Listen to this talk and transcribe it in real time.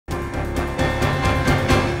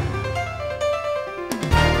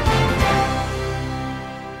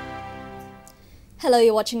Hello,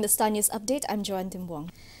 you're watching the Star News Update. I'm Joanne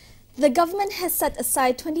Timbuong. The government has set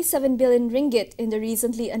aside 27 billion ringgit in the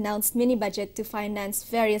recently announced mini-budget to finance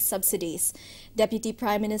various subsidies. Deputy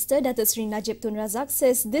Prime Minister Datuk Seri Najib Razak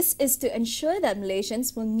says this is to ensure that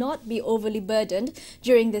Malaysians will not be overly burdened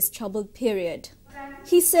during this troubled period.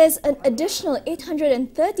 He says an additional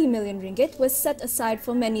 830 million ringgit was set aside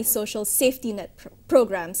for many social safety net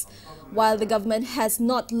programs. While the government has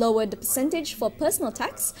not lowered the percentage for personal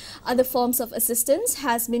tax, other forms of assistance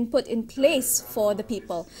has been put in place for the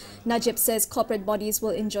people. Najib says corporate bodies will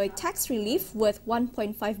enjoy tax relief worth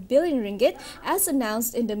 1.5 billion ringgit as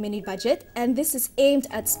announced in the mini-budget, and this is aimed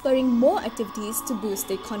at spurring more activities to boost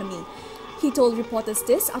the economy. He told reporters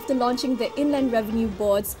this after launching the Inland Revenue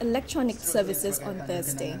Board's electronic services on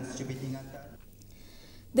Thursday.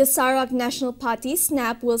 The Sarawak National Party,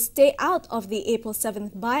 SNAP, will stay out of the April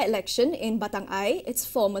 7th by-election in Batang Ai, its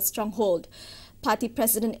former stronghold. Party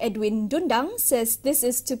President Edwin Dundang says this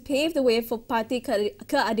is to pave the way for Parti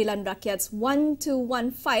Keadilan Rakyat's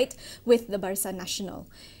 1-to-1 fight with the Barisan Nasional.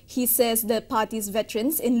 He says the party's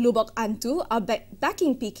veterans in Lubuk Antu are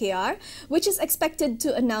backing PKR, which is expected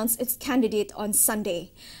to announce its candidate on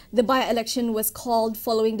Sunday. The by-election was called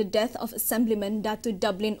following the death of Assemblyman Datu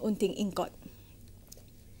Dublin Unting Ingkot.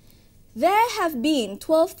 There have been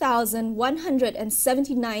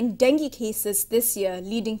 12,179 dengue cases this year,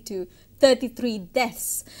 leading to 33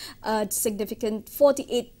 deaths, a significant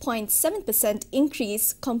 48.7%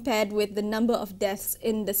 increase compared with the number of deaths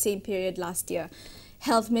in the same period last year.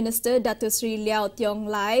 Health Minister Datuk Seri Liao Tiong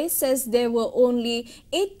Lai says there were only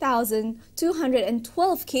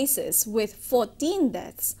 8,212 cases with 14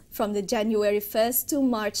 deaths from the January 1st to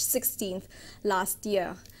March 16th last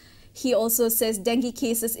year. He also says dengue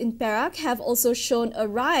cases in Perak have also shown a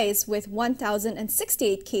rise with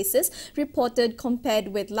 1,068 cases reported compared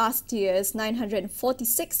with last year's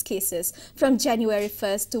 946 cases from January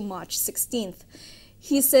 1st to March 16th.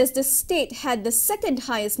 He says the state had the second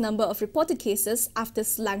highest number of reported cases after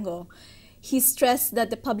Selangor. He stressed that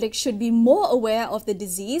the public should be more aware of the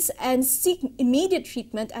disease and seek immediate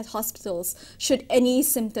treatment at hospitals should any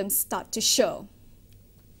symptoms start to show.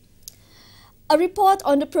 A report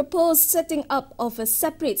on the proposed setting up of a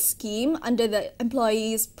separate scheme under the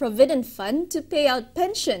Employees Provident Fund to pay out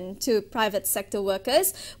pension to private sector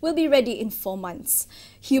workers will be ready in 4 months.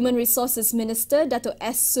 Human Resources Minister Datuk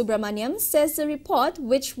S. Subramaniam says the report,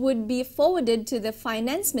 which would be forwarded to the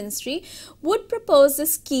Finance Ministry, would propose the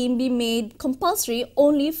scheme be made compulsory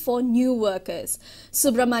only for new workers.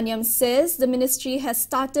 Subramaniam says the ministry has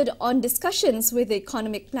started on discussions with the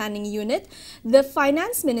Economic Planning Unit, the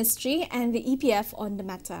Finance Ministry and the EPF on the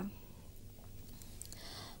matter.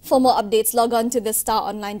 For more updates, log on to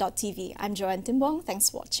thestaronline.tv. I'm Joanne Timbuong.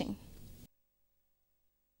 Thanks for watching.